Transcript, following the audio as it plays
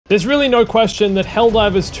There's really no question that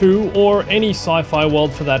Helldivers 2, or any sci-fi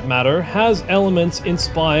world for that matter, has elements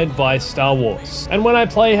inspired by Star Wars. And when I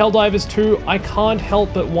play Helldivers 2, I can't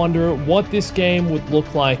help but wonder what this game would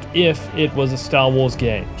look like if it was a Star Wars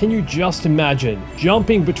game. Can you just imagine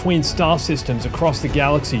jumping between star systems across the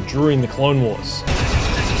galaxy during the Clone Wars?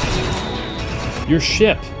 Your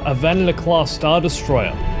ship, a Vanilla-class Star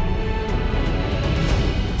Destroyer,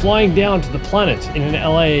 flying down to the planet in an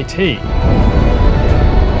LAAT.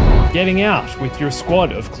 Getting out with your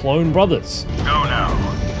squad of clone brothers. Go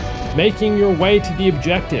now. Making your way to the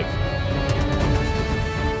objective.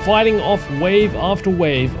 Fighting off wave after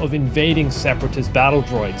wave of invading Separatist battle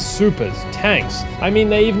droids, supers, tanks. I mean,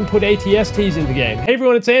 they even put ATSTs in the game. Hey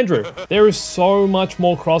everyone, it's Andrew. There is so much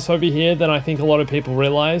more crossover here than I think a lot of people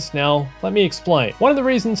realize. Now, let me explain. One of the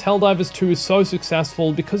reasons Helldivers 2 is so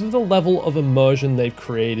successful because of the level of immersion they've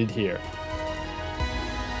created here.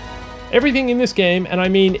 Everything in this game, and I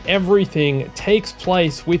mean everything, takes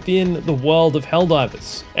place within the world of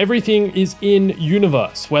Helldivers. Everything is in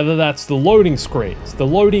universe, whether that's the loading screens, the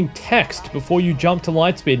loading text before you jump to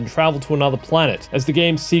lightspeed and travel to another planet, as the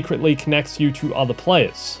game secretly connects you to other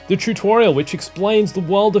players. The tutorial, which explains the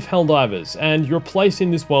world of Helldivers and your place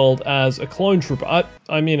in this world as a clone trooper,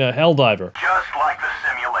 I mean a Helldiver. Just like the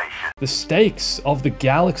simulation. The stakes of the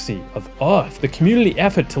galaxy, of Earth, the community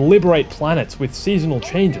effort to liberate planets with seasonal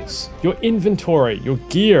changes, your inventory, your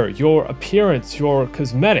gear, your appearance, your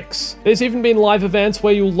cosmetics. There's even been live events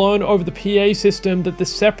where you'll learn over the PA system that the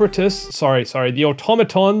Separatists, the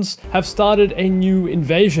automatons, have started a new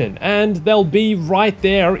invasion, and they'll be right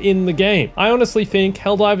there in the game. I honestly think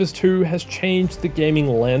Helldivers 2 has changed the gaming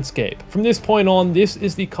landscape. From this point on, this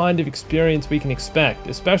is the kind of experience we can expect,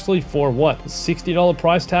 especially for what, a $60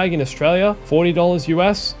 price tag in Australia, $40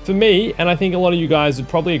 US? For me, and I think a lot of you guys would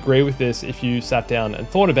probably agree with this if you sat down and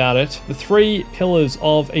thought about it, the three pillars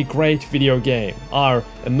of a great video game are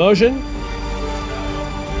immersion,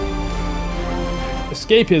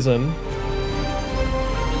 escapism,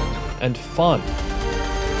 and fun.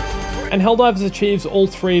 And Helldivers achieves all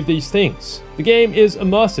three of these things. The game is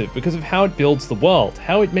immersive because of how it builds the world,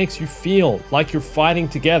 how it makes you feel like you're fighting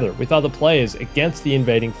together with other players against the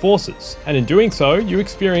invading forces. And in doing so, you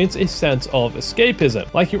experience a sense of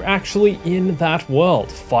escapism, like you're actually in that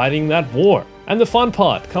world, fighting that war. And the fun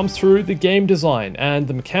part comes through the game design and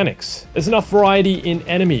the mechanics. There's enough variety in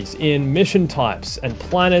enemies, in mission types, and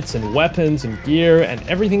planets, and weapons, and gear, and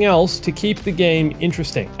everything else to keep the game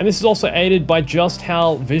interesting. And this is also aided by just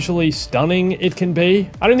how visually stunning it can be.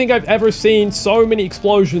 I don't think I've ever seen so many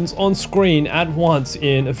explosions on screen at once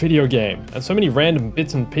in a video game, and so many random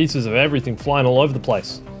bits and pieces of everything flying all over the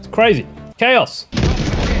place. It's crazy. Chaos.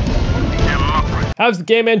 How's the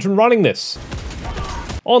game engine running this?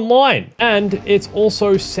 Online, and it's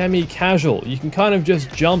also semi-casual. You can kind of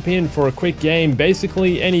just jump in for a quick game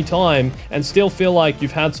basically anytime and still feel like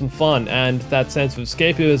you've had some fun and that sense of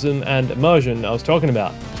escapism and immersion I was talking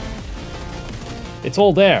about. It's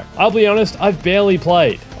all there. I'll be honest, I've barely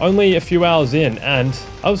played, only a few hours in, and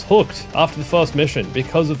I was hooked after the first mission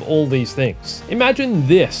because of all these things. Imagine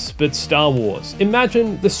this, but Star Wars.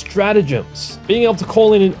 Imagine the stratagems, being able to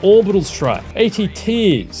call in an orbital strike,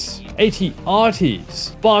 ATTs, AT-RTs,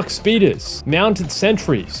 spark speeders, mounted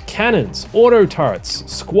sentries, cannons, auto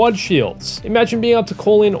turrets, squad shields. Imagine being able to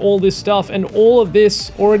call in all this stuff, and all of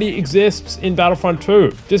this already exists in Battlefront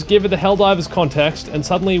 2. Just give it the Helldivers context, and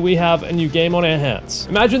suddenly we have a new game on our hands.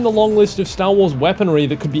 Imagine the long list of Star Wars weaponry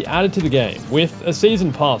that could be added to the game, with a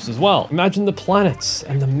season pass as well. Imagine the planets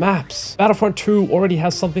and the maps. Battlefront 2 already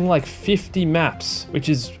has something like 50 maps, which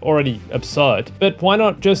is already absurd. But why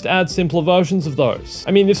not just add simpler versions of those?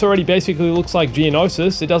 I mean, this already basically looks like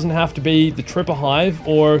Geonosis. It doesn't have to be the Tripper Hive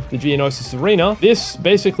or the Geonosis Arena. This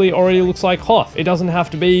basically already looks like Hoth. It doesn't have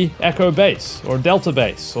to be Echo Base or Delta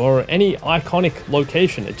Base or any iconic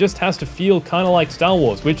location. It just has to feel kind of like Star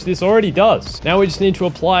Wars, which this already does. Now we just need to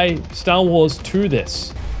apply Star Wars to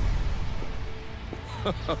this.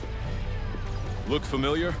 Look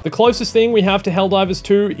familiar? The closest thing we have to Helldivers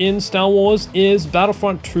 2 in Star Wars is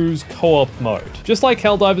Battlefront 2's co-op mode. Just like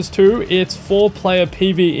Helldivers 2, it's 4-player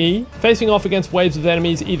PvE, facing off against waves of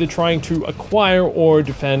enemies either trying to acquire or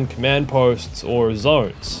defend command posts or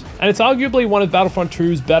zones. and it's arguably one of Battlefront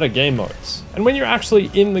 2's better game modes. And when you're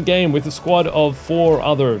actually in the game with a squad of 4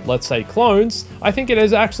 other, let's say, clones, I think it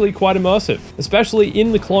is actually quite immersive. Especially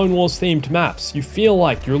in the Clone Wars themed maps, you feel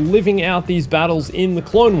like you're living out these battles in the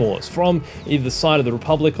Clone Wars from either the side of the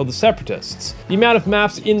Republic or the Separatists. The amount of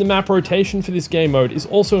maps in the map rotation for this game mode is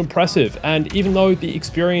also impressive, and even though the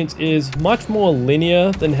experience is much more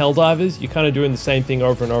linear than Helldivers, you're kind of doing the same thing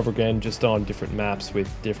over and over again, just on different maps with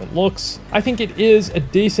different looks, I think it is a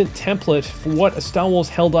decent template for what a Star Wars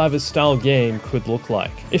Helldivers style game could look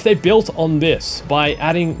like. If they built on this by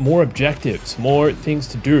adding more objectives, more things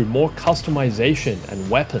to do, more customization and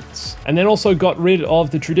weapons, and then also got rid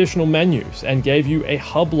of the traditional menus and gave you a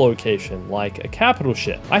hub location like a capital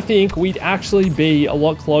ship, I think we'd actually be a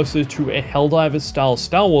lot closer to a Helldivers style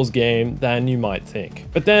Star Wars game than you might think.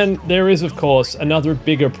 But then there is, of course, another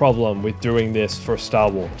bigger problem with doing this for Star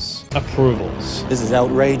Wars: approvals. This is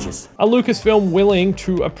outrageous. Are Lucasfilm willing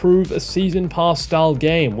to approve a season pass style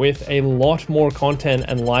game with a lot more content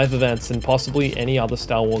and live events than possibly any other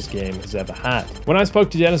Star Wars game has ever had? When I spoke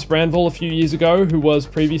to Dennis Brandville a few years ago, who was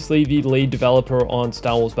previously the lead developer on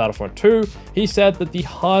Star Wars Battlefront 2, he said that the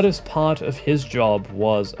hardest part of his job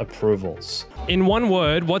was approvals. In one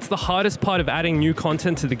word, what's the hardest part of adding new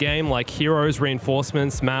content to the game, like heroes,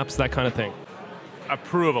 reinforcements, maps, that kind of thing?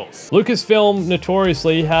 Approvals. Lucasfilm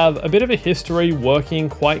notoriously have a bit of a history working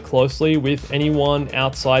quite closely with anyone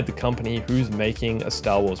outside the company who's making a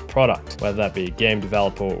Star Wars product, whether that be a game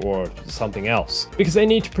developer or something else, because they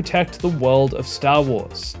need to protect the world of Star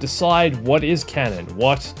Wars, decide what is canon,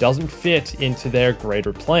 what doesn't fit into their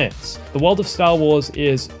greater plans. The world of Star Wars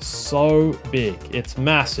is so big, it's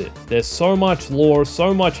massive, there's so much lore,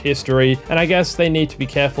 so much history, and I guess they need to be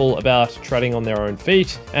careful about treading on their own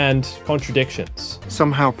feet and contradictions.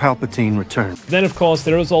 Somehow Palpatine returned. Then of course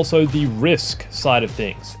there is also the risk side of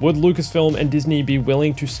things. Would Lucasfilm and Disney be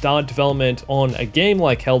willing to start development on a game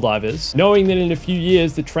like Helldivers, knowing that in a few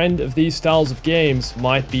years the trend of these styles of games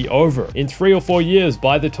might be over? In 3 or 4 years,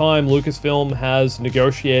 by the time Lucasfilm has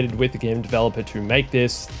negotiated with the game developer to make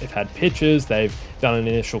this, they've had pitches, they've done an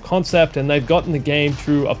initial concept, and they've gotten the game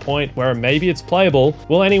to a point where maybe it's playable,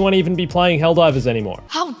 will anyone even be playing Helldivers anymore?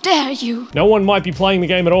 How dare you! No one might be playing the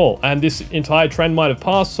game at all, and this entire trend might have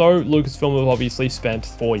passed, so Lucasfilm have obviously spent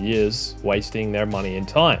 4 years wasting their money and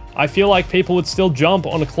time. I feel like people would still jump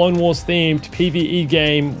on a Clone Wars themed PvE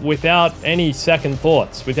game without any second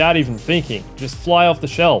thoughts, without even thinking, just fly off the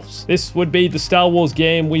shelves. This would be the Star Wars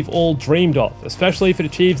game we've all dreamed of, especially if it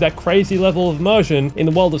achieves that crazy level of immersion in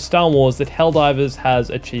the world of Star Wars that Helldivers has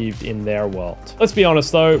achieved in their world. Let's be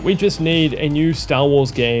honest though, we just need a new Star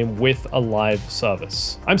Wars game with a live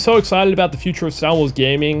service. I'm so excited about the future of Star Wars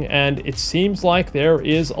gaming, and it seems like there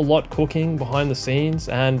is a lot cooking behind the scenes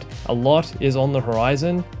and a lot is on the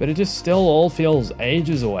horizon, but it just still all feels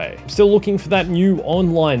ages away. I'm still looking for that new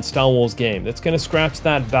online Star Wars game that's going to scratch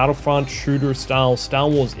that Battlefront shooter style Star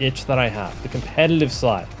Wars itch that I have, the competitive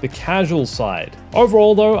side, the casual side.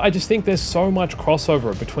 Overall though, I just think there's so much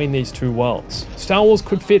crossover between these two worlds. Star Wars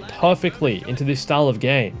could fit perfectly into this style of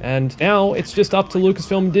game, and now it's just up to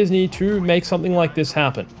Lucasfilm and Disney to make something like this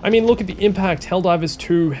happen. I mean, look at the impact Helldivers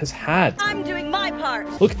 2 has had. I'm doing my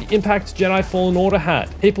part! Look at the impact Jedi Fallen Order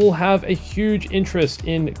had. People have a huge interest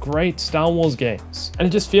in great Star Wars games. And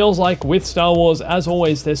it just feels like with Star Wars, as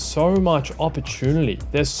always, there's so much opportunity.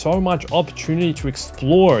 There's so much opportunity to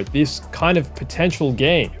explore this kind of potential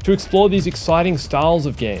game, to explore these exciting styles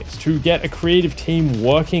of games, to get a creative team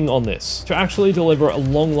working on this, to actually deliver a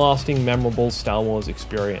long-lasting, memorable Star Wars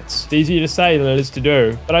experience. It's easier to say than it is to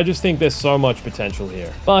do, but I just think there's so much potential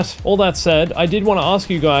here. But all that said, I did want to ask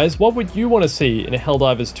you guys, what would you want to see in a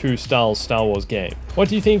Helldivers 2 style Star Wars game? What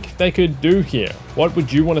do you think they could do here? What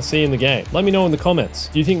would you want to see in the game? Let me know in the comments.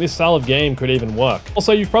 Do you think this style of game could even work?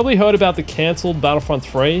 Also, you've probably heard about the cancelled Battlefront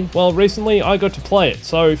 3. Well, recently I got to play it,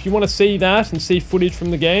 so if you want to see that and see footage from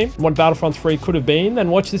the game and what Battlefront 3 could have been, then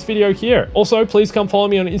watch this video here. Also, please come follow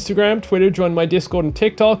me on Instagram, Twitter, join my Discord and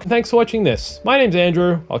TikTok. And thanks for watching this. My name's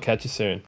Andrew. I'll catch you soon.